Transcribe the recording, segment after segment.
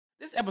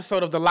This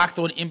episode of the Locked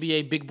On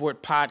NBA Big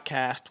Board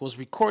podcast was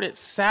recorded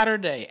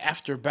Saturday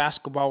after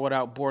Basketball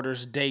Without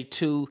Borders Day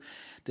 2.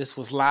 This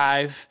was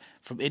live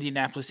from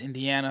Indianapolis,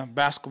 Indiana.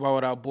 Basketball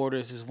Without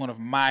Borders is one of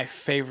my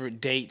favorite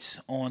dates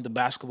on the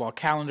basketball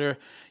calendar.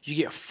 You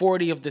get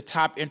 40 of the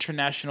top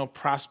international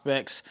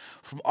prospects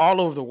from all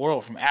over the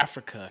world, from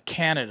Africa,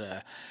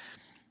 Canada,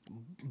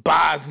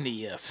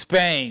 Bosnia,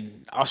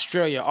 Spain,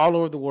 Australia, all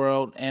over the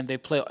world, and they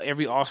play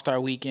every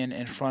All-Star weekend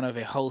in front of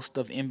a host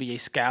of NBA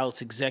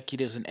scouts,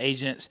 executives, and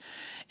agents.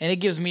 And it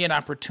gives me an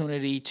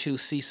opportunity to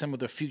see some of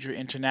the future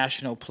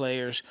international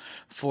players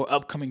for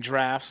upcoming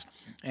drafts.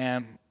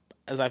 And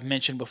as I've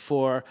mentioned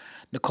before,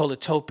 Nikola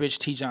Topic,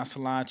 Tijan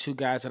Salan, two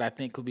guys that I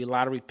think could be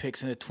lottery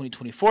picks in the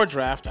 2024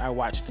 draft. I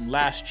watched them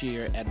last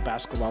year at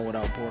Basketball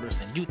Without Borders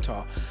in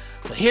Utah.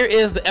 But here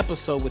is the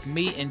episode with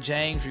me and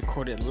James,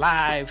 recorded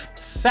live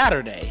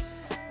Saturday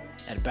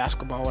at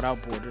Basketball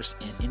Without Borders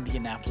in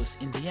Indianapolis,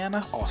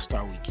 Indiana,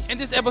 All-Star Weekend. In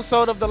this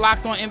episode of the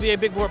Locked On NBA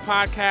Big Board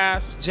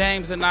podcast,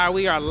 James and I,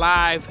 we are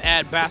live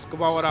at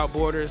Basketball Without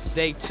Borders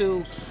Day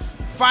 2.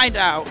 Find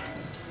out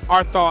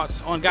our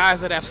thoughts on guys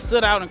that have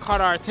stood out and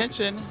caught our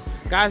attention,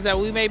 guys that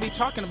we may be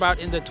talking about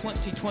in the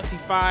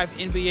 2025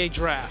 NBA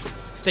Draft.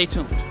 Stay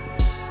tuned.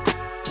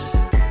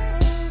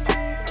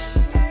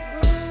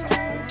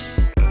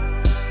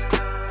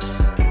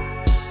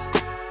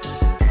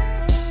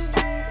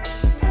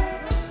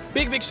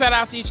 Big shout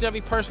out to each and every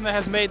person that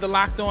has made the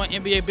Locked On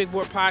NBA Big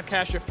Board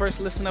podcast your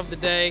first listen of the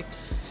day.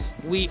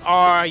 We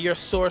are your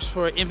source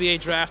for NBA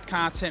draft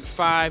content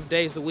 5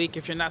 days a week.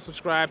 If you're not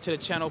subscribed to the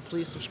channel,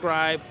 please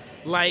subscribe,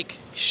 like,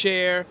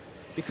 share,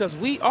 because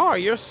we are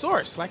your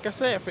source, like I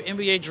said, for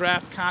NBA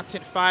draft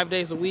content 5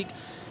 days a week.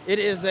 It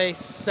is a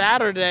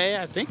Saturday.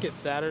 I think it's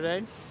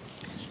Saturday.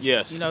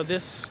 Yes. You know,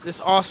 this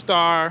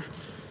All-Star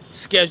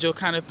schedule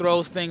kind of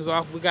throws things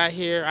off. I got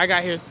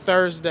here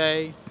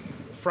Thursday,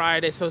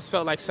 Friday, so it's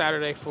felt like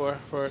Saturday for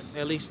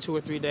at least 2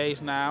 or 3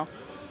 days now.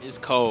 It's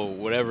cold,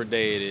 whatever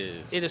day it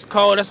is. It is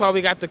cold. That's why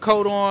we got the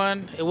coat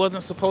on. It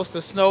wasn't supposed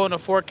to snow in the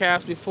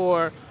forecast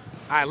before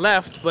I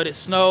left, but it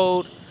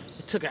snowed.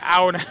 It took an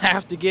hour and a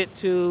half to get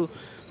to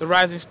the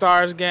Rising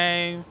Stars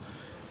game.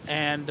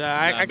 And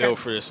I built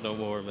for this no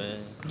more,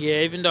 man.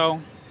 Yeah, even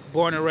though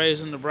born and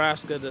raised in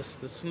Nebraska, the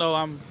snow,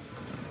 I'm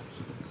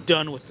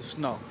done with the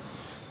snow.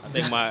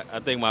 I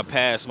think my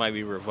pass might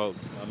be revoked.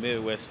 My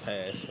Midwest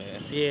pass,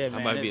 man. Yeah,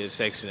 man. I might be a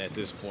Texan at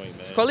this point,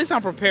 man. So at least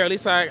I'm prepared. At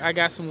least I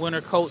got some winter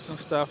coats and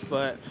stuff.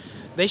 But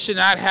they should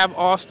not have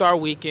All-Star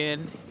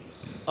Weekend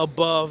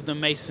above the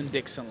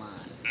Mason-Dixon line.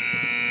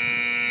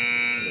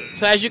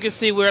 So as you can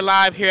see, we're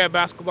live here at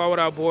Basketball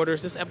Without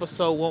Borders. This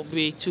episode won't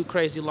be too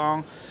crazy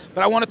long.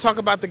 But I want to talk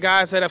about the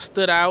guys that have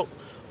stood out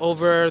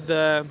over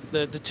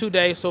the 2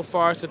 days so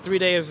far. It's a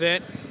 3-day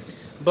event.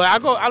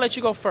 But I'll let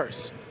you go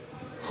first.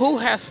 Who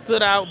has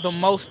stood out the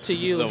most to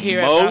you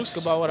here at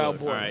Basketball Without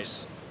Borders? All right.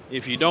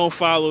 If you don't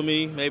follow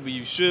me, maybe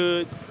you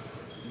should,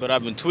 but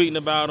I've been tweeting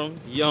about him.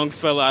 Young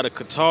fella out of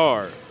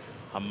Qatar,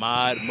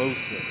 Hamad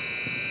Mousa.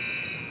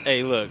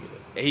 Hey, look,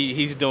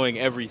 he's doing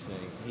everything.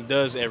 He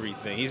does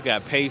everything. He's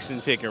got pace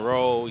and pick and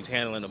roll. He's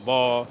handling the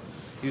ball.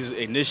 He's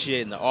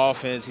initiating the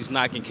offense. He's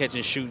knocking catch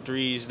and shoot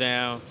threes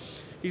down.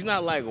 He's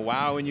not like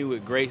wowing you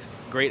with great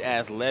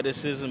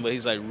athleticism, but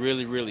he's like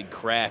really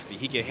crafty.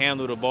 He can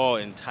handle the ball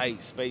in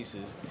tight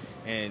spaces.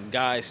 And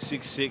guys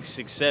 6'6",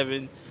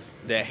 6'7",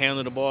 that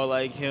handle the ball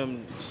like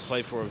him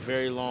play for a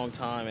very long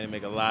time and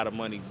make a lot of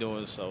money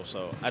doing so.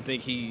 So I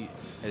think he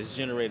has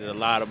generated a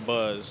lot of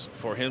buzz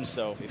for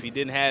himself, if he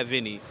didn't have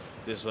any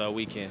this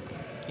weekend.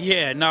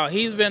 Yeah, no,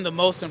 he's been the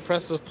most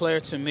impressive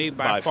player to me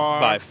by far.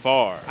 By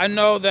far. I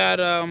know that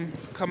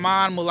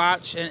Khaman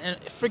Malauch, and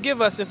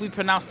forgive us if we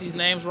pronounce these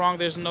names wrong.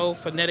 There's no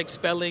phonetic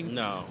spelling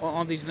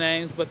on these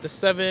names. But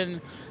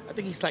I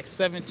think he's like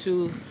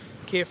 7'2",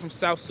 kid from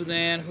South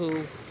Sudan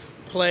who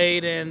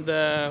played in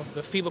the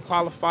FIBA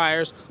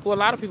qualifiers, who a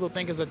lot of people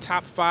think is a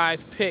top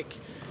 5 pick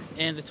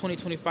in the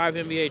 2025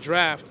 NBA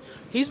draft.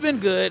 He's been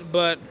good,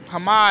 but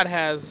Hamad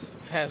has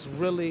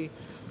really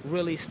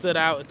stood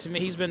out. To me,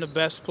 he's been the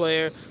best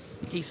player.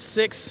 He's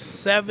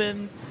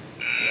 6'7".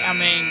 I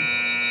mean,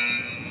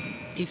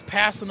 he's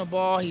passing the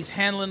ball. He's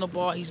handling the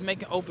ball. He's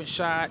making open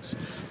shots.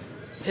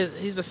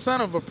 He's the son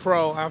of a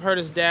pro. I've heard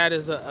his dad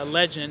is a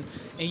legend,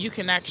 and you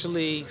can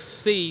actually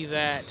see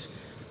that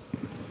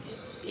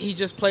he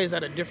just plays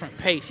at a different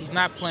pace. He's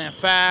not playing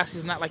fast.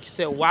 He's not, like you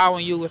said,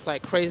 wowing you with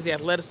like crazy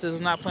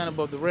athleticism, not playing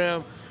above the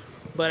rim.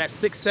 But at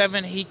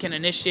 6'7", he can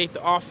initiate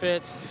the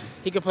offense.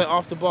 He can play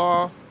off the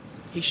ball.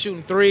 He's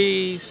shooting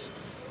threes.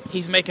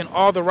 He's making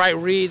all the right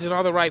reads and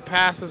all the right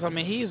passes. I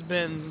mean, he's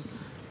been,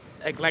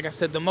 like I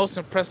said, the most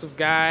impressive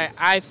guy.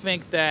 I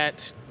think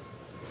that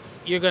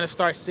you're going to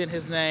start seeing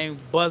his name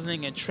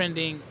buzzing and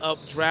trending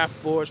up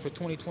draft boards for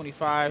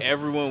 2025.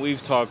 Everyone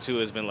we've talked to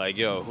has been like,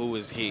 yo, who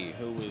is he?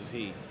 Who is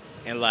he?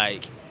 And,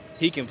 like,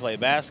 he can play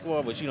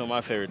basketball, but you know my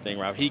favorite thing,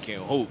 Rob, he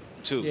can hoop,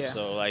 too. Yeah.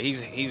 So, like,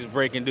 he's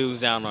breaking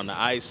dudes down on the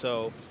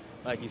ISO.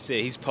 Like you said,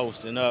 he's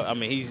posting up. I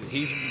mean,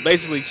 he's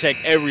basically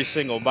checked every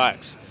single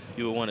box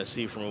you would want to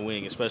see from a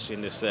wing, especially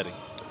in this setting.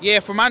 Yeah,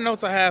 for my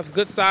notes, I have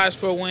good size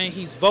for a wing.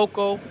 He's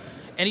vocal,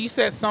 and you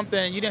said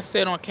something. You didn't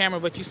say it on camera,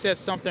 but you said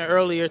something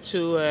earlier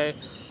to an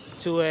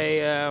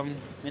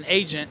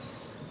agent.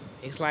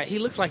 It's like he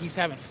looks like he's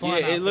having fun.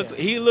 Yeah,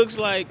 he looks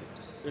like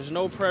there's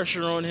no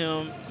pressure on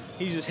him.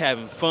 He's just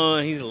having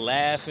fun. He's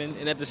laughing,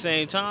 and at the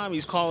same time,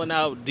 he's calling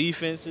out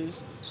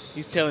defenses.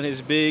 He's telling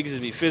his bigs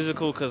to be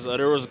physical because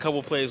there was a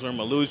couple plays where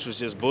Malauch was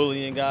just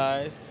bullying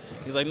guys.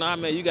 He's like, nah,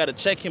 man, you got to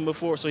check him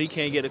before so he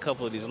can't get a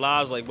couple of these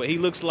lobs. Like, but he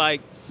looks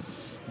like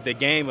the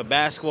game of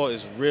basketball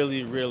is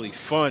really, really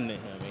fun to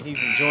him. And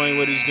he's enjoying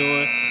what he's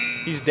doing.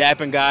 He's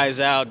dapping guys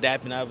out,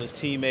 dapping out his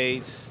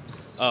teammates.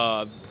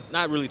 Not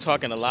really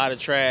talking a lot of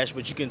trash,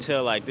 but you can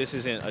tell, like, this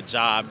isn't a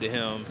job to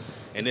him.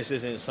 And this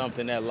isn't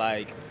something that,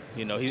 like,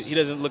 you know, he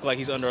doesn't look like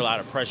he's under a lot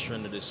of pressure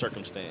under this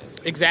circumstance.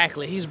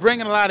 Exactly. He's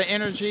bringing a lot of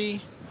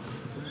energy.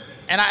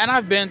 And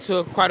I've been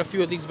to quite a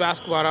few of these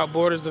Basketball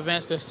Outboarders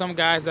events. There's some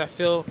guys that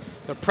feel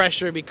the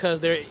pressure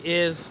because there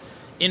is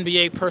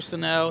NBA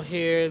personnel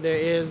here. There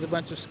is a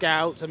bunch of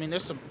scouts. I mean,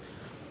 there's some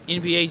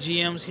NBA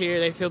GMs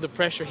here. They feel the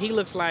pressure. He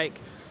looks like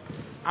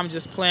I'm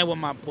just playing with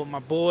my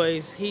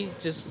boys. He's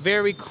just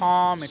very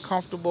calm and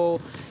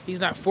comfortable. He's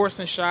not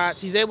forcing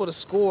shots. He's able to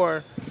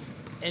score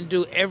and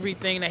do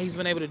everything that he's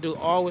been able to do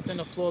all within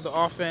the flow of the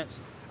offense.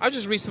 I'll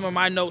just read some of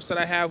my notes that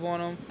I have on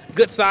him.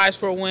 Good size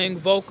for a wing,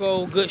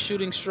 vocal, good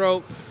shooting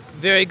stroke,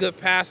 very good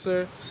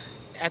passer.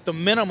 At the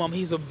minimum,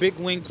 he's a big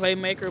wing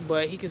playmaker,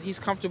 but he's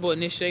comfortable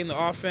initiating the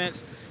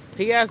offense.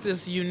 He has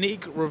this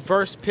unique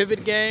reverse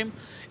pivot game.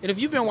 And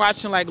if you've been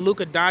watching like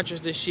Luka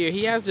Doncic this year,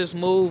 he has this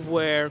move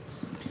where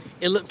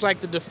it looks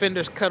like the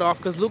defender's cut off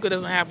because Luka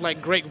doesn't have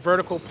like great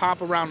vertical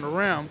pop around the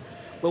rim.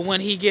 But when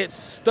he gets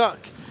stuck,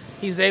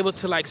 he's able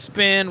to like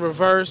spin,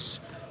 reverse,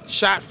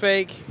 shot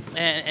fake,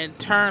 and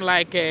turn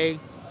like a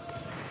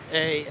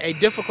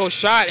difficult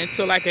shot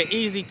into like an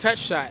easy touch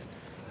shot.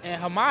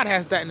 And Hamad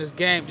has that in his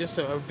game, just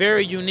a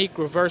very unique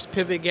reverse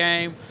pivot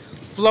game,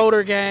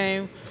 floater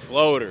game.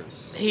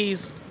 Floaters.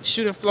 He's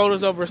shooting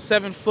floaters over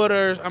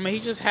 7-footers. I mean, he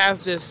just has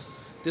this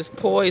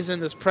poise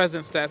and this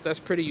presence that's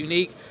pretty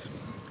unique.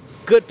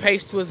 Good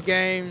pace to his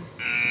game.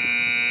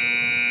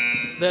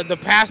 The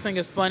passing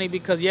is funny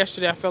because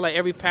yesterday I felt like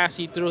every pass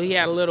he threw, he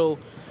had a little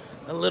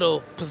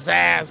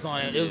pizzazz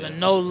on it. It was a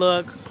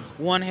no-look,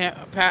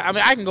 one-hand pass. I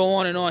mean, I can go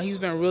on and on. He's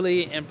been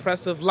really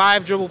impressive.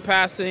 Live dribble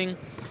passing,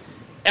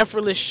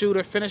 effortless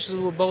shooter, finishes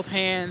with both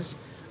hands.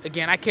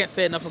 Again, I can't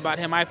say enough about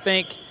him. I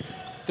think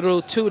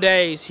through 2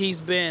 days, he's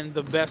been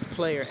the best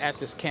player at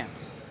this camp.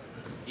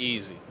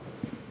 Easy.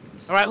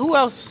 All right, who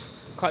else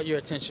caught your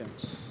attention?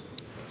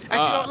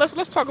 Actually,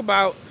 let's talk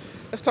about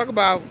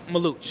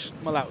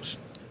Malauch.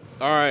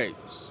 All right,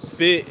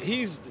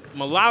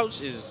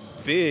 Malauch is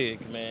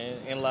big, man,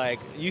 and like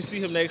you see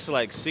him next to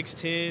like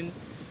 6'10"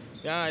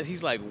 guys,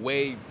 he's like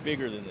way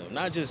bigger than them.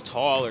 Not just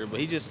taller, but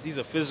he's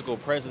a physical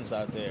presence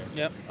out there.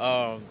 Yep.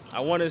 I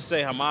want to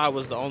say Hamad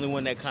was the only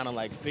one that kind of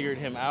like figured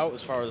him out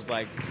as far as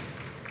like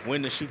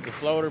when to shoot the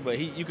floater, but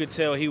you could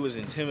tell he was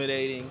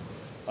intimidating.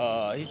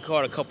 He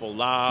caught a couple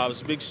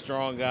lobs, big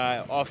strong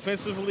guy.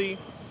 Offensively,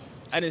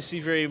 I didn't see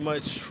very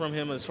much from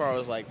him as far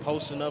as like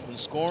posting up and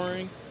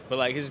scoring, but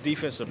like his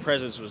defensive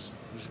presence was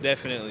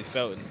definitely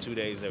felt in 2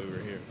 days that we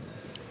were here.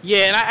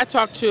 Yeah, and I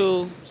talked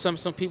to some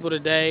people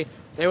today.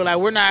 They were like,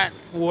 we're not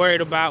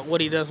worried about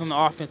what he does on the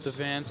offensive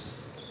end.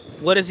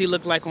 What does he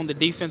look like on the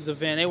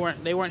defensive end?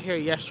 They weren't here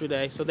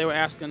yesterday, so they were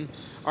asking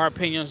our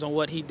opinions on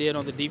what he did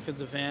on the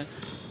defensive end.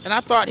 And I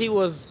thought he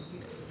was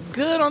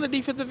good on the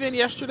defensive end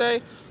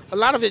yesterday. A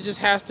lot of it just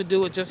has to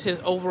do with just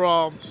his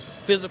overall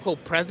physical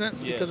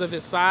presence because of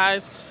his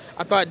size.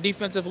 I thought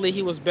defensively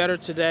he was better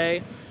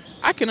today.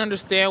 I can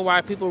understand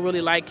why people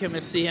really like him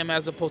and see him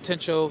as a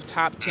potential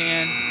top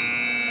 10,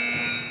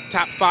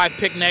 top 5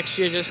 pick next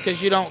year just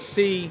because you don't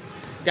see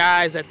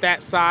guys at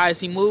that size.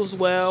 He moves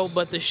well,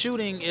 but the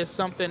shooting is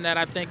something that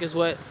I think is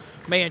what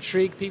may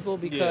intrigue people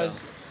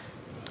because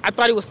I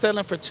thought he was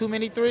settling for too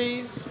many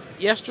threes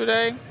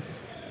yesterday.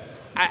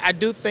 I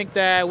do think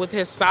that with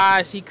his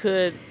size, he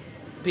could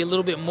be a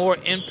little bit more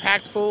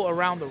impactful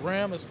around the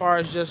rim as far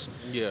as just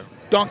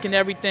dunking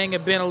everything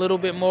and being a little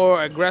bit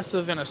more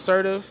aggressive and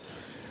assertive.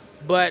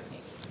 But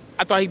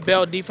I thought he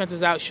bailed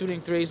defenses out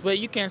shooting threes. But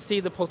you can see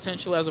the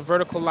potential as a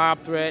vertical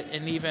lob threat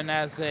and even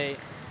as a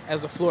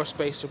floor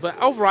spacer.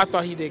 But overall, I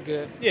thought he did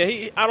good.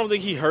 Yeah, I don't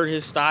think he hurt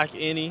his stock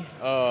any.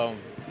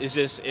 It's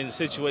just in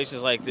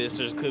situations like this,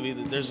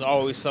 there's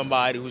always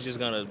somebody who's just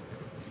gonna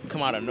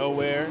come out of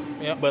nowhere.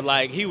 Yep. But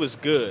like he was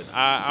good.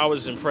 I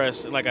was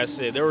impressed. Like I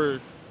said,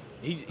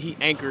 he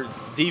anchored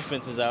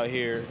defenses out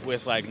here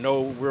with like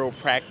no real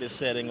practice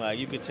setting. Like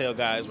you could tell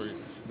guys were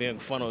being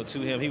funneled to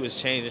him. He was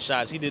changing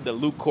shots. He did the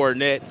Luke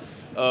Cornett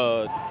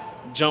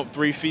jump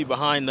 3 feet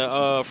behind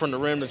from the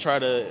rim to try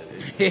to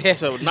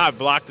not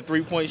block the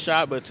 3-point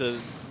shot, but to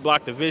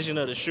block the vision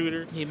of the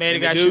shooter. He made a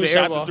guy shoot an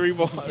air ball. Shot the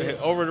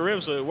 3-ball over the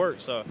rim, so it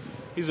worked. So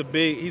he's a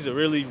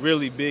really,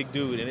 really big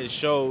dude, and it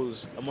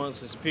shows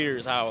amongst his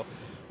peers how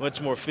much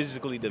more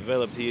physically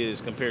developed he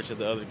is compared to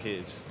the other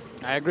kids.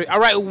 I agree. All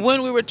right,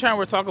 when we return,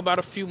 we'll talk about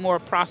a few more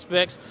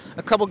prospects,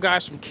 a couple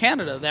guys from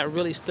Canada that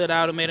really stood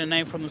out and made a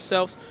name for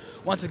themselves.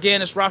 Once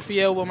again, it's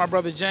Rafael with my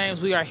brother James.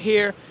 We are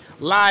here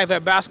live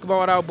at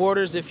Basketball Without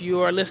Borders. If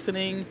you are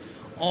listening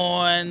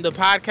on the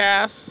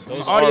podcast,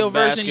 those audio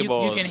version, you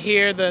can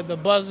hear the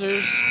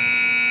buzzers.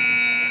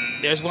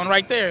 There's one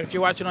right there. If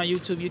you're watching on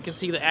YouTube, you can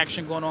see the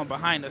action going on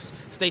behind us.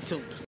 Stay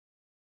tuned.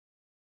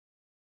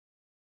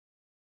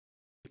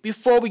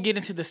 Before we get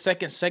into the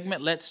second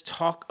segment, let's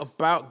talk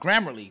about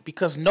Grammarly,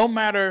 because no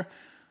matter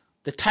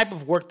the type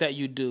of work that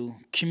you do,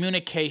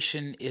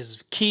 communication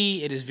is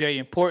key. It is very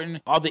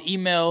important. All the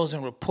emails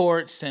and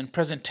reports and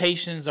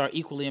presentations are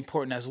equally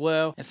important as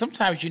well. And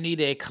sometimes you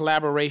need a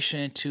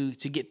collaboration to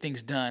get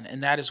things done,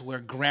 and that is where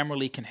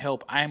Grammarly can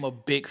help. I am a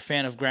big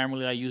fan of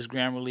Grammarly. I use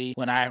Grammarly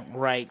when I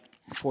write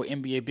for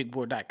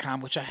NBABigBoard.com,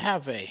 which I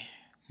have a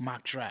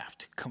mock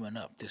draft coming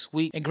up this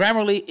week. And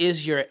Grammarly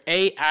is your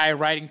AI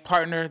writing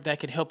partner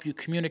that can help you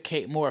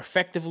communicate more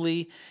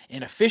effectively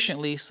and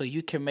efficiently so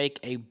you can make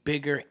a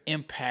bigger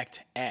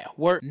impact at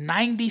work.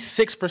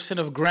 96%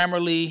 of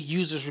Grammarly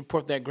users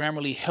report that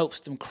Grammarly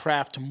helps them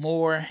craft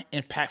more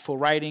impactful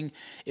writing.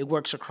 It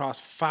works across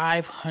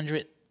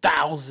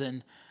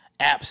 500,000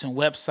 apps and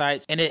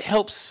websites, and it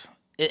helps.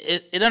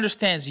 It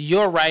understands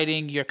your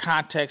writing, your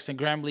context, and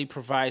Grammarly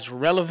provides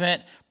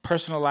relevant,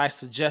 personalized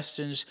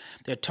suggestions.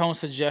 Their tone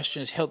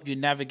suggestions help you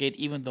navigate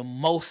even the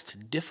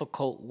most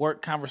difficult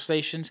work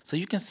conversations, so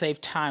you can save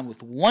time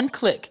with one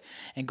click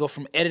and go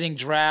from editing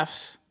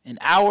drafts in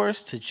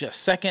hours to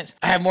just seconds.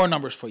 I have more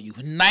numbers for you.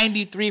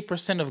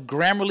 93% of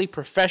Grammarly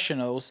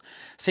professionals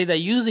say that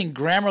using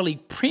Grammarly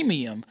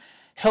Premium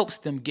helps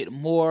them get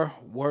more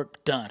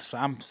work done. So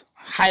I'm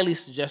highly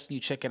suggesting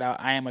you check it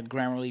out. I am a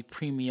Grammarly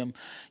Premium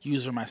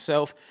user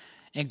myself.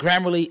 And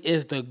Grammarly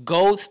is the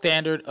gold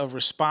standard of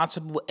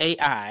responsible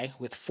AI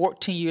with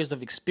 14 years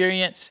of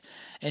experience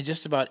and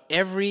just about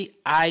every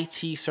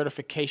IT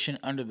certification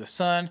under the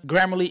sun.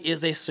 Grammarly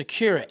is a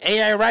secure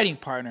AI writing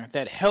partner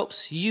that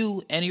helps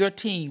you and your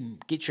team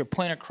get your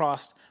point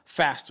across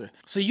faster,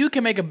 so you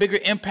can make a bigger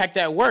impact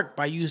at work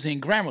by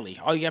using Grammarly.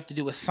 All you have to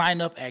do is sign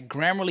up at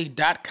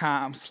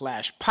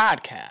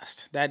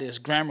Grammarly.com/podcast. That is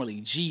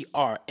Grammarly,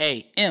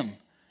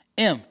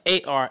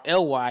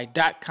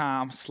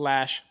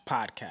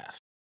 GRAMMARLY.com/podcast.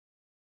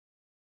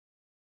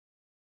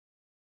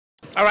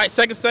 All right,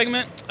 second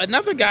segment.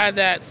 Another guy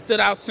that stood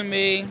out to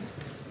me,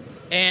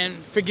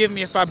 and forgive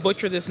me if I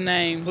butcher this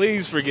name.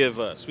 Please forgive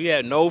us. We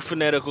had no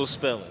phonetical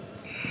spelling.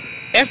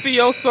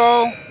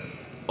 Efeosa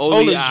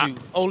Oliogu.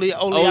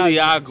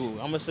 Oliogu. I'm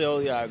going to say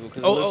Oliogu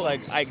because it looks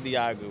like Ike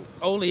Diagu.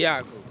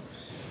 Oliogu.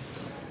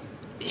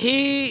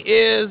 He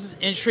is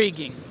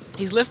intriguing.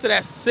 He's listed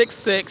as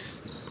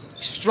 6'6",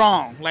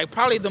 strong, like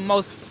probably the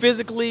most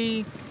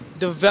physically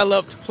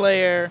developed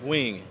player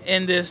wing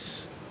in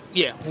this.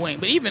 Yeah, wing.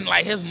 But even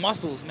like his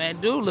muscles,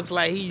 man, dude looks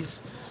like he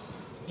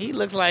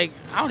looks like,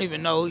 I don't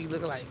even know, he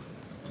looks like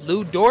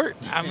Lou Dort.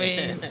 I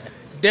mean,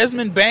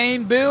 Desmond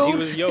Bain build. He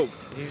was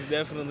yoked. He's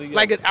definitely yoked.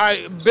 Like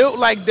built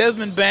like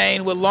Desmond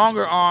Bain with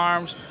longer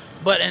arms,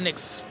 but an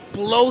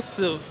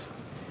explosive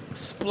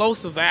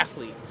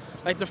athlete.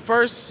 Like the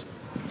first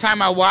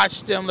time I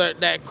watched him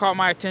that caught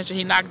my attention,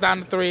 he knocked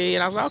down the three,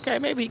 and I was like, okay,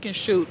 maybe he can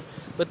shoot.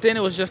 But then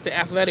it was just the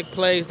athletic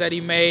plays that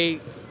he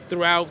made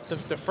throughout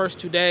the first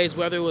 2 days,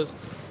 whether it was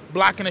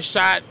blocking a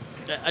shot,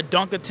 a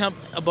dunk attempt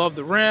above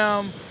the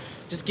rim,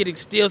 just getting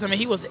steals. I mean,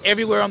 he was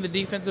everywhere on the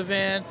defensive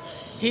end.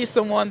 He's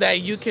someone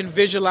that you can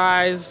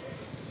visualize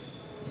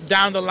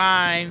down the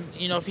line.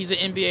 You know, if he's an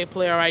NBA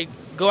player, right,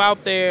 go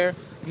out there,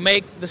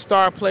 make the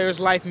star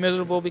player's life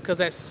miserable, because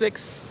at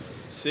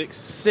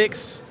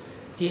 6'6",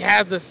 he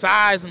has the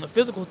size and the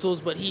physical tools,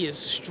 but he is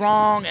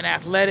strong and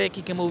athletic.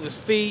 He can move his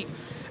feet.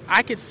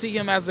 I could see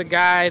him as a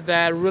guy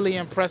that really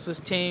impresses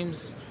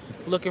teams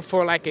looking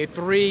for like a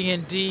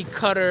 3-and-D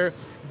cutter,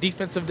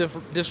 defensive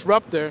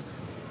disruptor,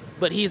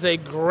 but he's a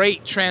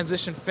great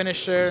transition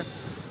finisher,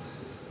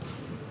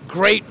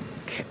 great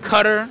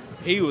cutter.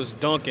 He was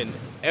dunking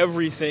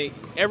everything,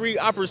 every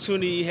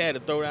opportunity he had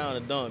to throw down a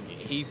dunk,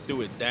 he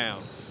threw it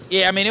down.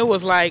 Yeah, I mean, it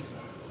was like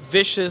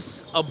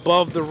vicious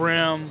above the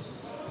rim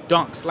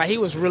dunks. Like, he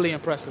was really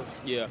impressive.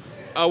 Yeah,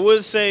 I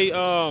would say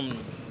I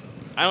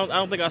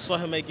don't think I saw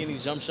him make any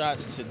jump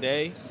shots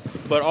today,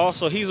 but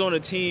also he's on a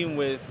team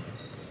with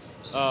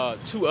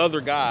two other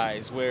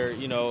guys where,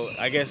 you know,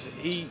 I guess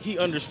he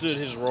understood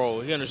his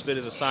role, he understood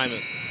his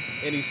assignment,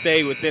 and he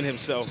stayed within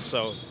himself.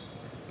 So,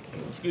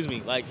 excuse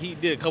me, like, he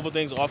did a couple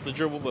things off the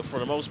dribble, but for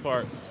the most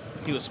part,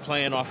 he was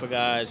playing off of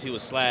guys, he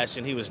was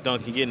slashing, he was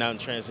dunking, getting out in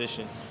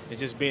transition, and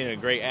just being a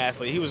great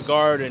athlete. He was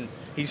guarding,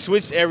 he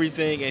switched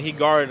everything, and he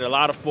guarded a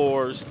lot of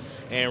fours,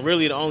 and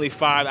really the only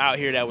five out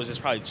here that was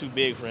just probably too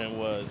big for him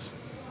was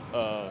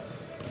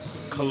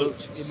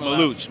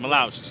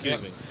Malauch,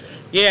 excuse me.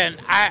 Yeah,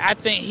 and I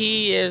think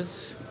he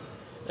is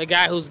a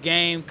guy whose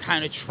game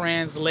kind of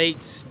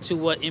translates to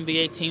what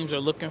NBA teams are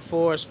looking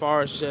for, as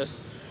far as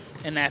just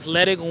an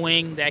athletic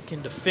wing that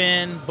can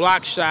defend,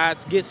 block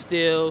shots, get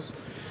steals,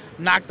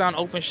 knock down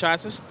open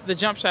shots. The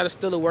jump shot is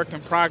still a work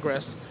in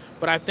progress,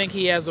 but I think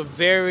he has a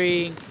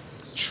very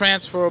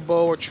transferable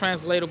or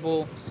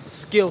translatable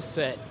skill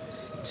set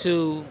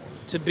to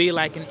be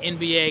like an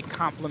NBA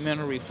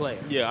complementary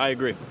player. Yeah, I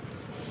agree.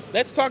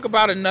 Let's talk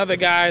about another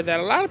guy that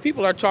a lot of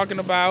people are talking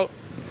about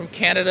from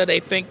Canada. They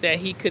think that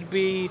he could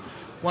be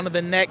one of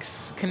the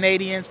next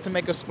Canadians to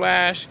make a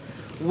splash.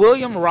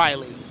 William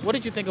Riley. What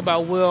did you think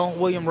about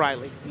William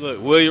Riley?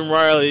 Look, William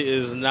Riley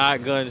is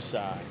not gun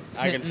shy.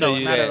 I can tell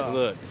you that.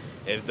 Look,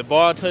 if the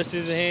ball touched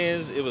his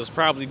hands, it was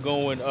probably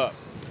going up.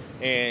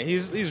 And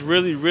he's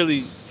really,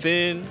 really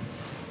thin.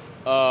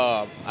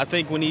 I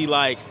think when he,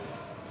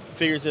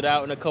 figures it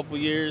out in a couple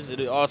years,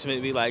 it'll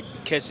ultimately be,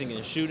 catching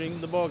and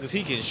shooting the ball because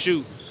he can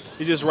shoot.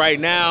 It's just right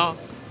now,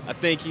 I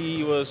think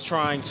he was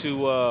trying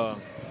to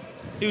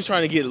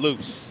get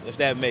loose, if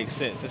that makes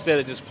sense, instead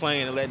of just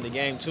playing and letting the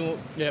game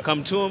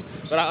come to him.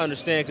 But I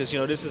understand because,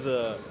 this is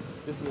a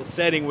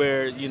setting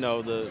where,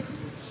 the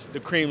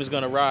cream is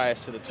going to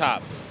rise to the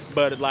top.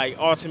 But,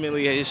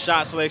 ultimately, his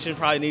shot selection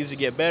probably needs to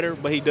get better,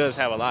 but he does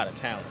have a lot of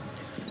talent.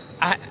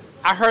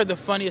 I heard the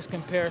funniest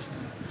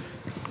comparison.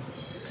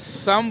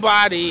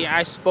 Somebody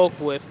I spoke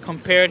with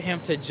compared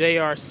him to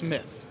J.R.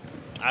 Smith.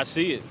 I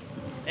see it.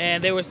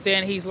 And they were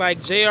saying he's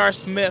like J.R.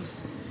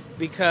 Smith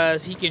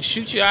because he can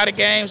shoot you out of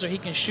games or he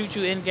can shoot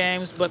you in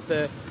games, but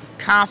the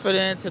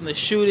confidence and the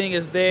shooting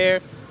is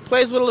there.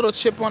 Plays with a little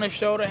chip on his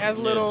shoulder, has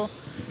a little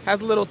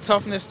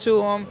toughness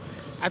to him.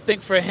 I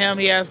think for him,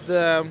 he has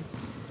the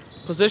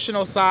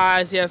positional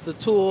size, he has the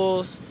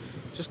tools.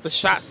 Just the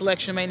shot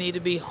selection may need to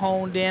be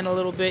honed in a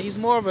little bit. He's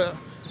more of a,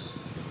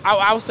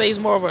 I would say he's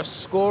more of a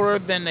scorer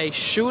than a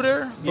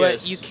shooter,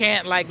 but you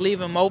can't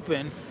leave him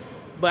open.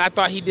 But I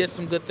thought he did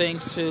some good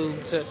things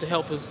to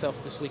help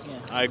himself this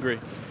weekend. I agree.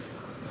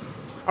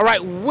 All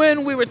right,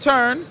 when we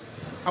return,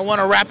 I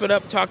want to wrap it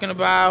up talking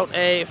about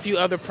a few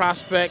other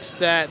prospects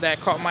that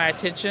caught my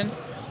attention.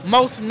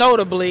 Most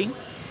notably,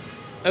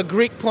 a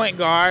Greek point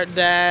guard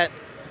that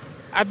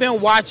I've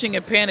been watching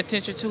and paying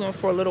attention to him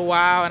for a little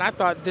while, and I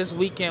thought this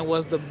weekend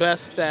was the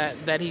best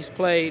that he's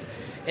played,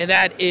 and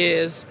that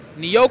is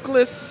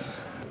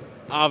Neoklis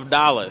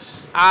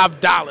Avdalas. All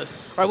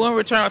right, when we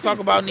return, I'll talk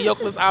about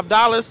Neoklis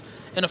Avdalas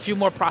and a few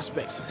more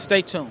prospects.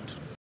 Stay tuned.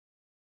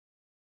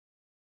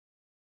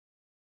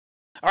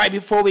 All right,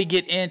 before we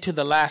get into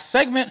the last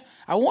segment,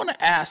 I want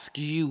to ask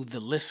you, the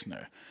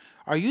listener,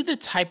 are you the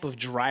type of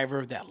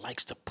driver that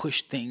likes to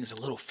push things a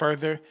little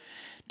further?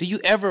 Do you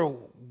ever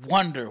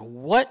wonder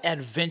what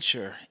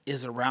adventure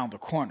is around the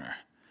corner?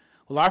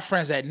 Well, our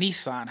friends at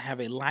Nissan have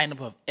a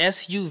lineup of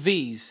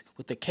SUVs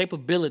with the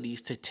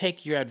capabilities to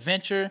take your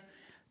adventure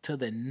to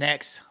the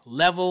next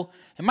level.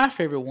 And my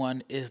favorite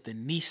one is the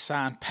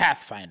Nissan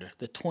Pathfinder,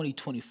 the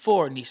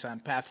 2024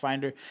 Nissan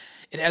Pathfinder.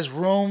 It has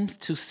room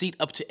to seat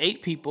up to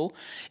 8 people.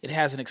 It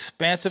has an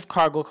expansive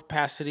cargo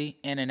capacity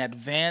and an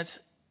advanced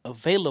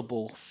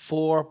available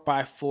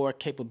 4x4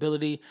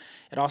 capability.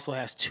 It also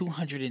has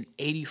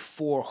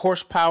 284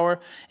 horsepower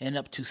and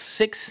up to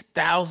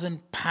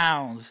 6,000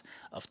 pounds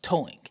of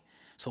towing.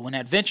 So when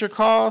adventure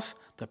calls,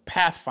 the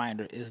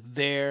Pathfinder is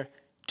there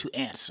to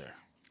answer.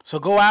 So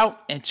go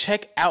out and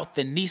check out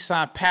the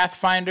Nissan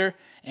Pathfinder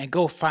and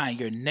go find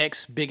your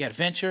next big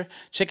adventure.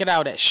 Check it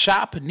out at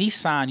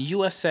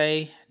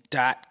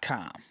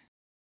shopnissanusa.com.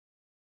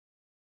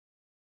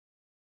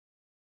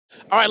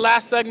 All right,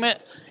 last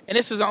segment, and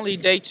this is only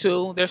day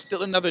 2. There's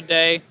still another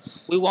day.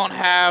 We won't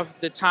have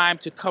the time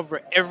to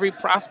cover every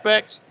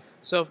prospect,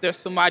 so if there's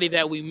somebody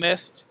that we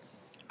missed,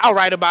 I'll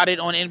write about it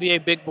on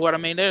NBA Big Board. I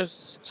mean,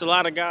 it's a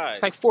lot of guys.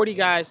 It's 40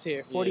 guys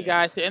here, 40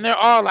 guys here, and they're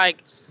all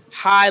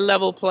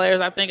high-level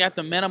players. I think at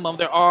the minimum,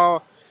 they're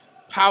all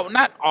power.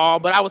 Not all,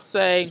 but I would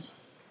say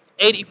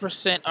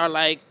 80% are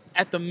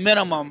at the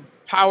minimum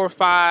Power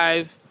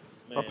 5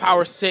 or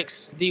Power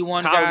 6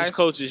 D1 guys. College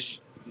coaches,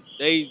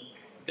 they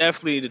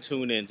definitely need to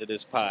tune into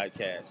this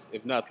podcast,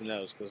 if nothing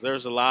else, because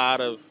there's a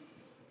lot of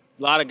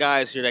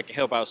guys here that can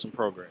help out some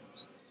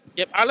programs.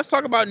 Yep. All right, let's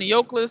talk about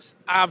Neoklis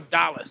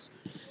Avdalas.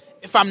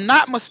 If I'm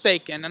not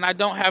mistaken, and I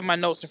don't have my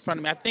notes in front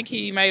of me, I think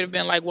he may have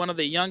been one of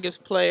the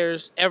youngest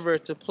players ever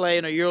to play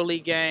in a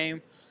EuroLeague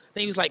game. I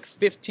think he was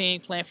 15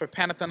 playing for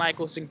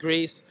Panathinaikos in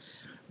Greece.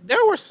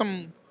 There were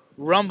some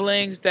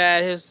rumblings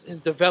that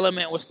his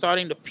development was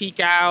starting to peak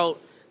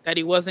out, that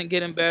he wasn't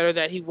getting better,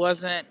 that he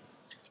wasn't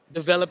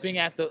developing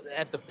at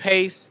the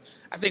pace.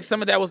 I think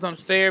some of that was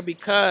unfair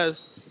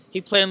because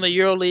he played in the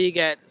EuroLeague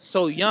at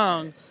so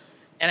young,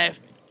 and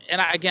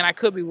I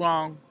could be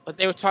wrong, but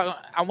they were talking.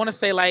 I want to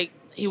say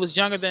he was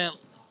younger than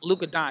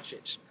Luka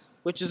Doncic,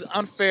 which is an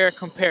unfair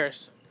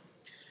comparison.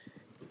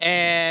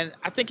 And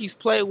I think he's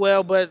played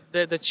well, but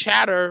the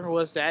chatter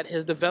was that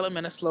his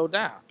development has slowed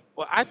down.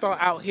 Well, I thought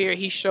out here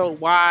he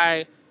showed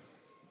why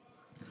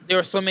there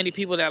were so many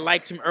people that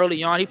liked him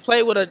early on. He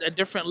played with a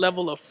different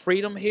level of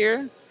freedom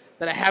here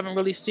that I haven't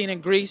really seen in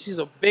Greece. He's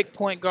a big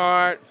point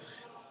guard.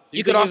 Do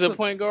you think he's a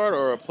point guard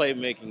or a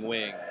playmaking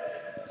wing?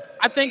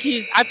 I think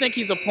he's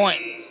a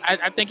point.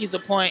 I think he's a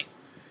point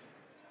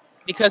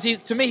because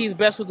to me he's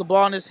best with the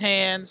ball in his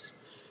hands,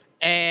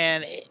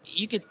 and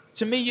you could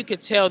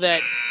tell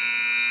that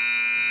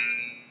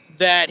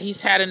that he's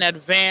had an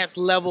advanced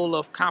level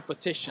of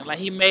competition. Like,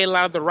 he made a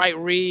lot of the right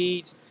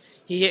reads.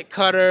 He hit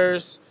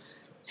cutters.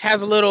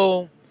 Has a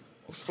little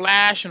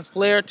flash and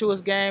flair to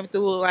his game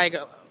through, like,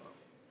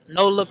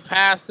 no-look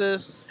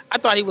passes. I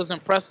thought he was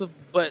impressive,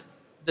 but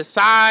the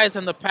size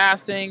and the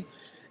passing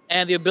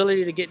and the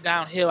ability to get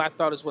downhill, I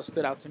thought, is what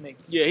stood out to me.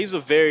 Yeah, he's a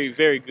very,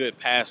 very good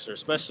passer,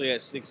 especially at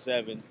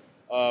 6'7".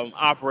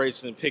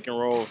 Operates in pick and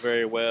roll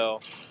very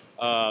well.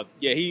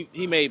 Yeah,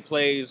 he made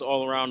plays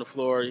all around the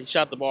floor. He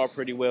shot the ball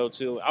pretty well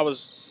too.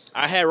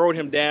 I had wrote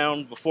him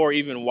down before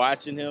even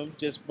watching him,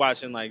 just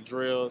watching like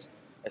drills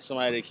as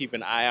somebody to keep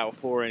an eye out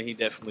for, and he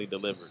definitely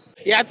delivered.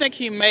 Yeah, I think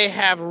he may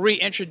have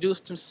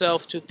reintroduced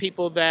himself to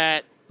people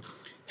that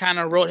kind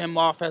of wrote him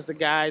off as a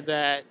guy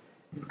that,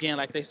 again,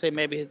 like they say,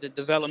 maybe the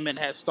development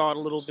has stalled a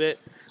little bit.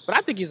 But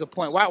I think he's a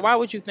point. Why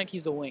would you think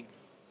he's a wing?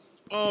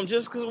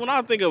 Just because when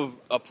I think of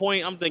a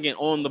point, I'm thinking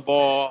on the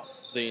ball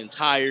the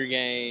entire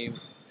game.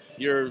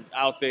 You're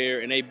out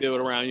there and they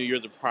build around you. You're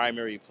the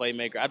primary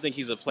playmaker. I think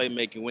he's a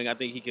playmaking wing. I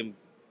think he can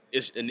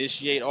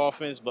initiate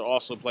offense, but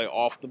also play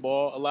off the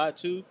ball a lot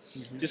too.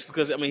 Just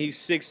because, I mean, he's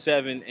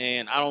 6'7",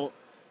 and I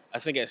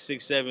think at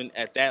 6'7",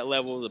 at that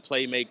level, the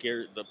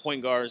playmaker, the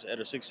point guards that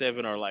are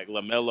 6'7" are like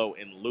LaMelo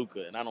and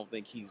Luka, and I don't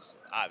think he's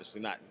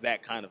obviously not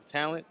that kind of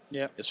talent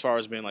as far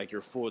as being like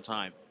your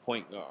full-time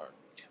point guard.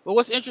 But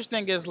what's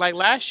interesting is, like,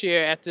 last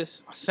year at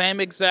this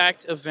same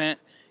exact event,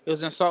 it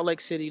was in Salt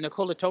Lake City,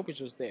 Nikola Topic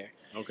was there.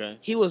 Okay.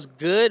 He was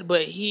good,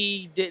 but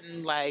he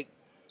didn't, like,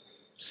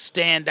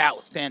 stand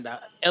out.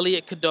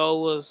 Elliot Cadeau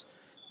was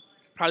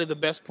probably the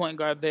best point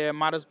guard there.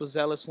 Matas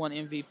Buzelis won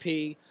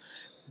MVP.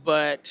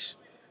 But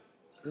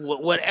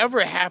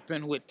whatever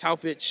happened with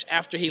Topic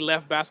after he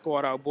left Basketball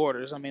Without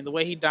Borders, I mean, the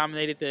way he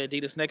dominated the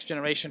Adidas Next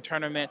Generation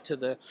tournament to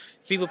the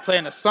FIBA play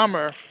in the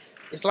summer,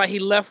 it's like he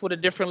left with a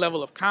different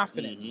level of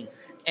confidence.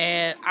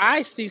 And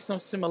I see some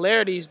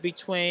similarities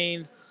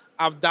between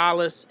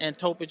Avdalas and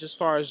Topic as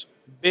far as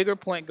bigger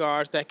point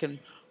guards that can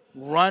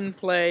run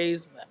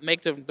plays,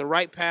 make the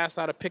right pass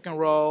out of pick and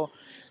roll.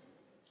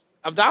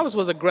 Avdalas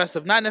was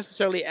aggressive, not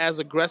necessarily as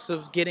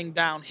aggressive getting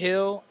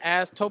downhill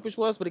as Topic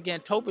was, but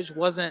again, Topic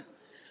wasn't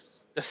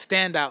the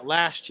standout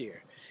last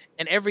year.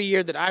 And every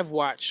year that I've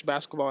watched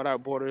Basketball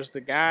Without Borders,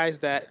 the guys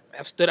that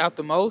have stood out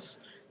the most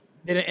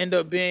didn't end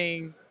up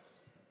being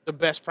the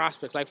best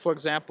prospects. Like, for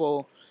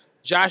example,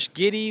 Josh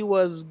Giddey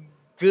was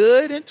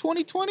good in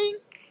 2020,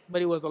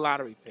 but he was a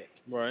lottery pick.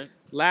 Right.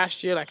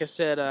 Last year, like I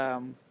said,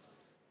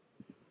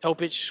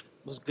 Topic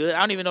was good. I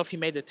don't even know if he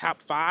made the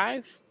top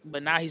 5,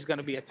 but now he's going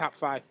to be a top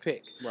 5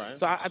 pick. Right.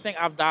 So I think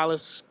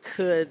Avdalas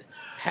could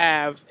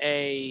have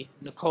a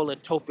Nikola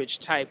Topic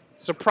type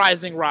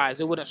surprising rise.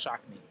 It wouldn't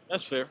shock me.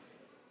 That's fair.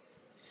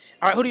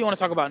 All right, who do you want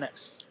to talk about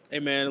next? Hey,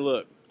 man,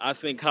 look, I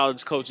think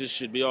college coaches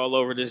should be all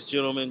over this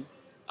gentleman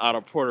out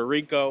of Puerto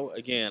Rico.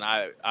 Again,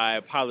 I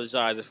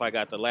apologize if I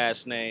got the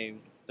last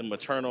name, the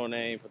maternal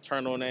name,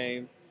 paternal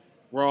name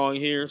wrong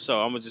here. So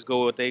I'm going to just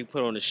go with what they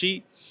put on the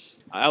sheet.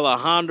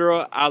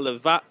 Alejandro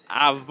Avalos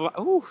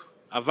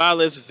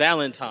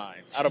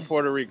Valentine out of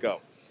Puerto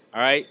Rico. All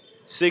right?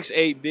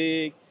 6'8",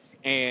 big,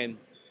 and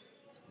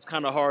it's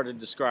kind of hard to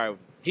describe him.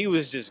 He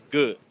was just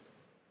good.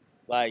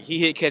 Like, he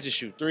hit, catch, and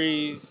shoot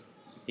threes.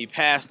 He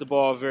passed the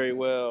ball very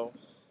well.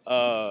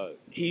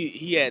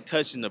 He had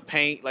touch in the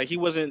paint. Like, he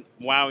wasn't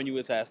wowing you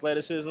with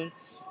athleticism,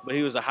 but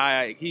he is a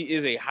high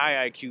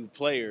IQ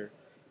player,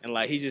 and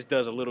like he just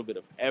does a little bit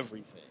of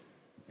everything.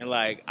 And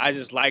like I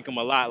just like him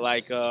a lot.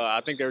 Like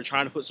I think they were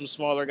trying to put some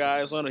smaller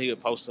guys on him. He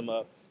would post them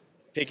up,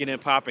 picking and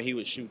popping. He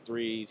would shoot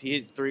threes. He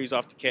hit threes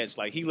off the catch.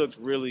 Like he looked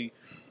really,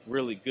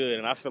 really good.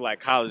 And I feel like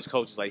college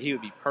coaches, like he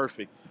would be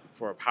perfect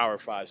for a Power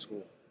 5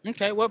 school.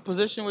 Okay, what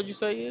position would you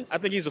say he is? I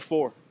think he's a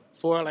 4.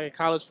 4, like a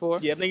college 4?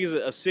 Yeah, I think he's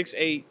a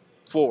 6'8",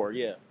 4,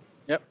 yeah.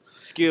 Yep.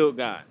 Skilled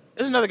guy.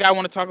 There's another guy I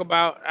want to talk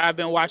about. I've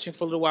been watching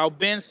for a little while.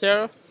 Ben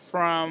Seraph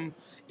from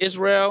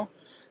Israel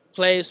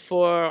plays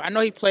for, I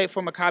know he played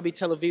for Maccabi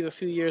Tel Aviv a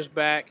few years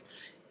back.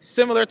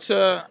 Similar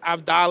to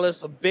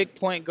Avdalas, a big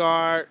point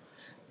guard.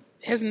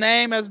 His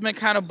name has been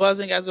kind of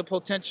buzzing as a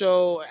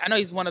potential. I know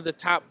he's one of the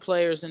top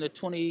players in the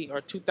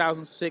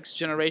 2006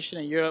 generation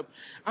in Europe.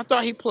 I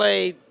thought he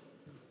played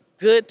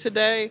good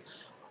today.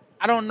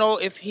 I don't know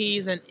if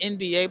he's an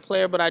NBA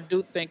player, but I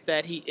do think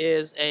that he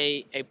is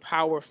a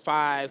Power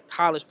 5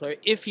 college player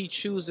if he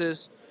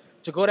chooses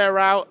to go that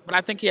route. But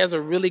I think he has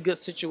a really good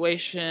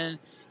situation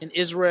in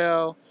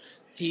Israel.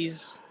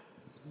 He's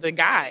the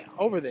guy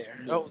over there.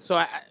 Yeah.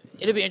 So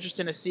it'll be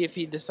interesting to see if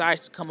he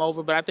decides to come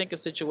over. But I think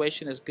his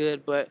situation is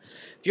good. But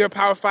if you're a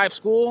Power 5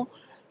 school,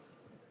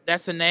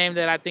 that's a name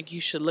that I think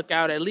you should look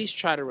out, at least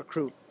try to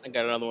recruit. I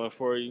got another one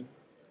for you.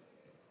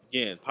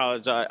 Again,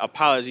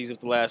 apologies if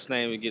the last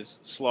name gets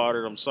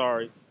slaughtered. I'm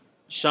sorry.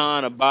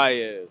 Shon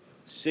Abaev,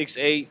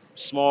 6'8",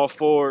 small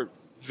forward,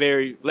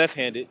 very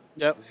left-handed.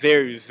 Yep.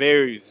 Very,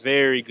 very,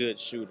 very good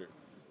shooter.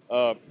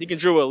 He can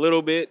dribble a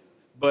little bit,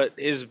 but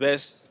his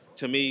best,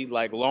 to me,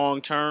 like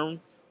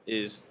long-term,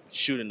 is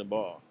shooting the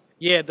ball.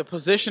 Yeah, the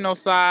positional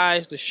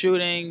size, the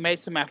shooting, made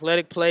some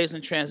athletic plays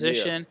in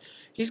transition. Yeah.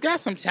 He's got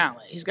some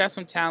talent. He's got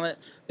some talent.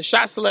 The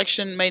shot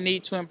selection may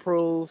need to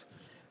improve.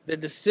 The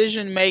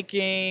decision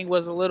making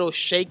was a little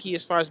shaky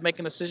as far as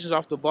making decisions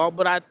off the ball,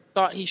 but I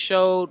thought he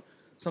showed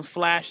some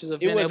flashes of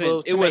being able to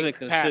make It wasn't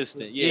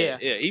consistent. Passes. Yeah.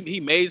 He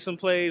made some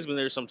plays, but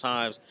there's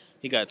sometimes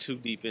he got too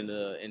deep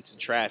into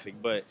traffic.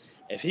 But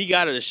if he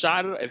got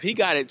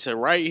it to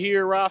right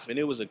here, Raf, and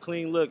it was a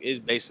clean look,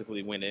 it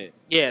basically went in.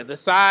 Yeah, the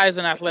size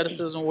and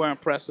athleticism were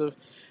impressive.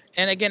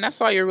 And again,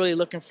 that's all you're really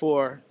looking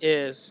for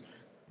is,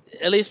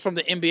 at least from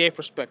the NBA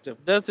perspective,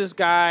 does this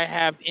guy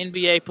have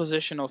NBA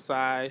positional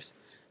size?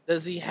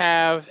 Does he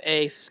have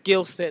a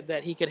skill set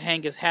that he could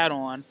hang his hat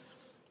on?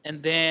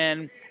 And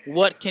then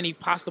what can he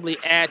possibly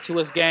add to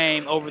his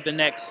game over the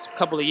next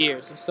couple of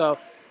years? And so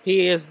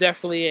he is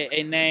definitely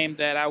a name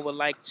that I would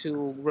like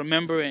to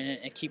remember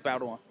and keep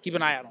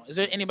an eye out on. Is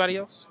there anybody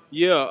else?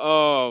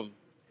 Yeah,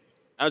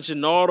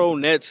 Agenaro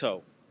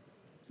Neto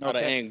out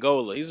of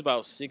Angola. He's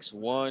about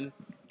 6'1".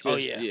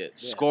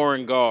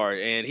 Scoring guard.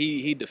 And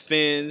he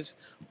defends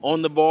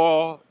on the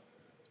ball,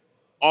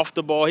 off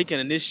the ball. He can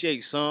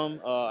initiate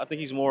some. I think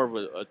he's more of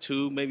a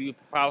two, maybe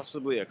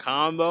possibly a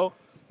combo.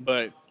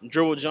 But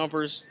dribble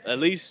jumpers, at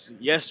least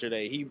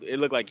yesterday, it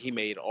looked like he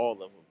made all of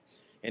them.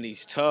 And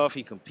he's tough.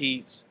 He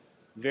competes.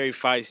 Very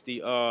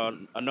feisty.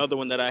 Another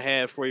one that I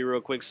had for you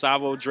real quick,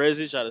 Savo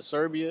Drezic out of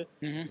Serbia.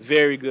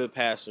 Very good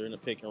passer in the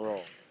pick and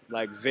roll.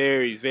 Like,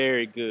 very,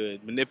 very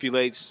good.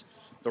 Manipulates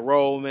the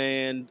roll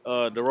man,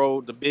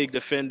 the big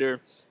defender.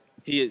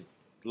 He had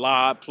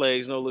lob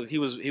plays. He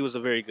was a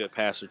very good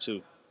passer,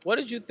 too. What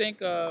did you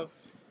think of,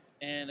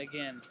 and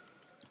again,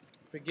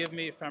 forgive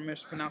me if I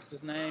mispronounced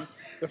his name,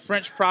 the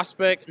French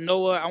prospect,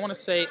 Noa, I want to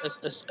say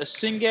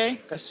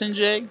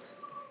Essengue?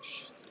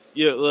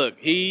 Yeah, look,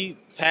 he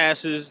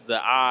passes the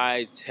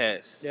eye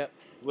test. Yep.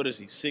 What is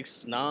he,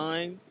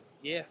 6'9"?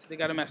 Yes, they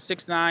got him at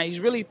 6'9". He's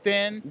really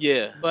thin.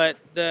 Yeah. But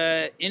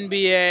the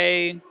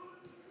NBA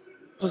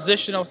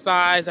positional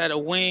size at a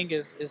wing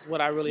is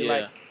what I really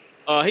like.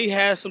 He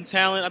has some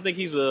talent. I think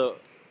he's a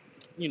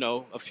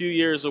few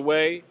years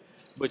away,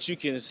 but you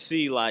can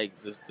see like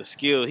the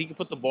skill. He can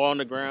put the ball on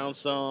the ground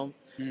some.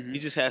 He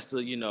just has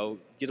to,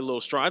 get a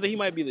little strong. I think he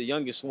might be the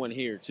youngest one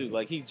here too.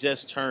 Like he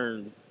just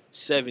turned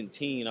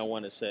 17, I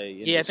want to say.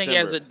 Yeah, I think he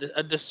has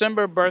a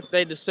December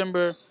birthday,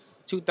 December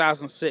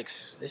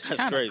 2006. It's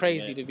kind of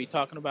crazy to be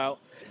talking about.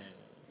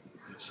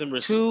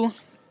 December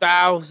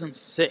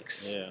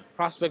 2006. Yeah.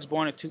 Prospects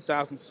born in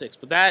 2006.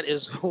 But that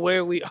is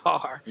where we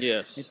are.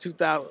 Yes. In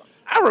 2000.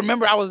 I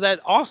remember I was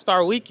at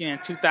All-Star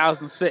Weekend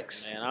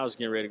 2006. Man, I was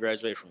getting ready to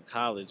graduate from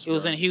college. It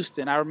was in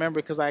Houston. I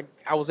remember because I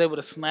was able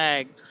to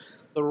snag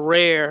the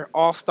rare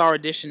All-Star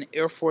Edition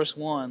Air Force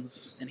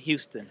Ones in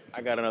Houston.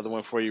 I got another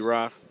one for you,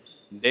 Raf.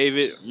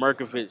 David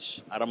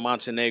Mirkovic out of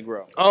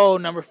Montenegro. Oh,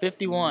 number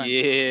 51.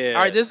 Yeah.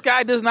 All right, this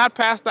guy does not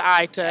pass the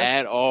eye test.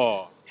 At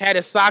all. Had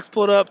his socks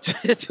pulled up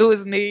to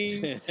his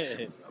knees.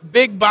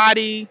 Big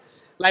body,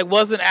 like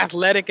wasn't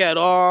athletic at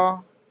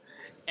all.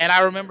 And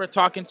I remember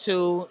talking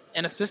to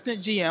an assistant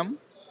GM,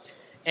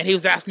 and he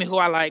was asking me who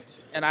I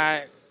liked. And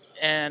I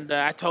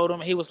told him,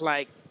 he was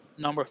like,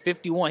 number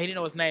 51. He didn't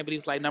know his name, but he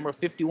was like, number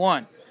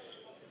 51.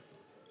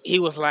 He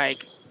was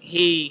like,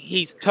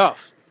 he's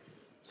tough.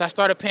 So I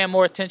started paying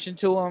more attention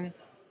to him,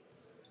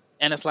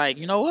 and it's like,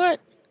 you know what?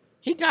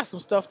 He got some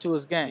stuff to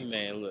his game.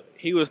 Man, look,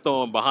 he was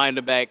throwing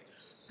behind-the-back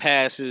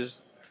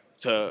passes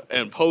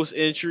and post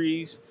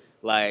entries,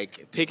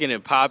 like picking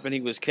and popping.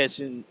 He was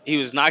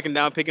knocking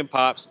down pick and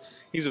pops.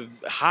 He's a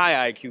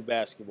high IQ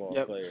basketball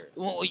player.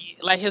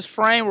 Like his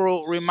frame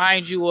will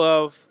remind you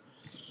of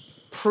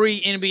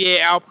pre-NBA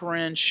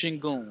Alperen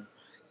Şengün.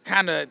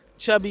 Kind of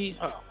chubby.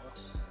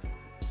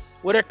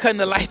 Well, they're cutting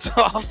the lights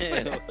off.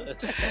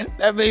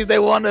 That means they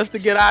want us to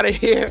get out of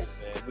here. Man,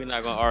 we're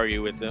not going to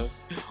argue with them.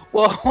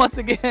 Well, once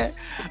again,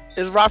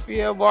 it's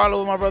Rafael Barlowe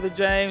with my brother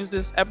James.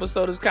 This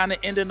episode is kind of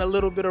ending a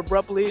little bit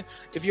abruptly.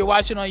 If you're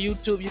watching on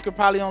YouTube, you can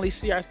probably only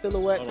see our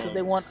silhouettes because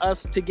they want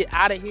us to get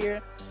out of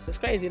here. It's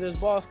crazy. This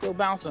ball's still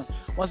bouncing.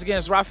 Once again,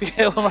 it's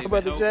Rafael with my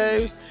brother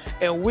James,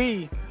 and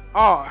we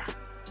are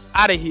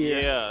out of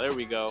here. Yeah, there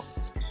we go.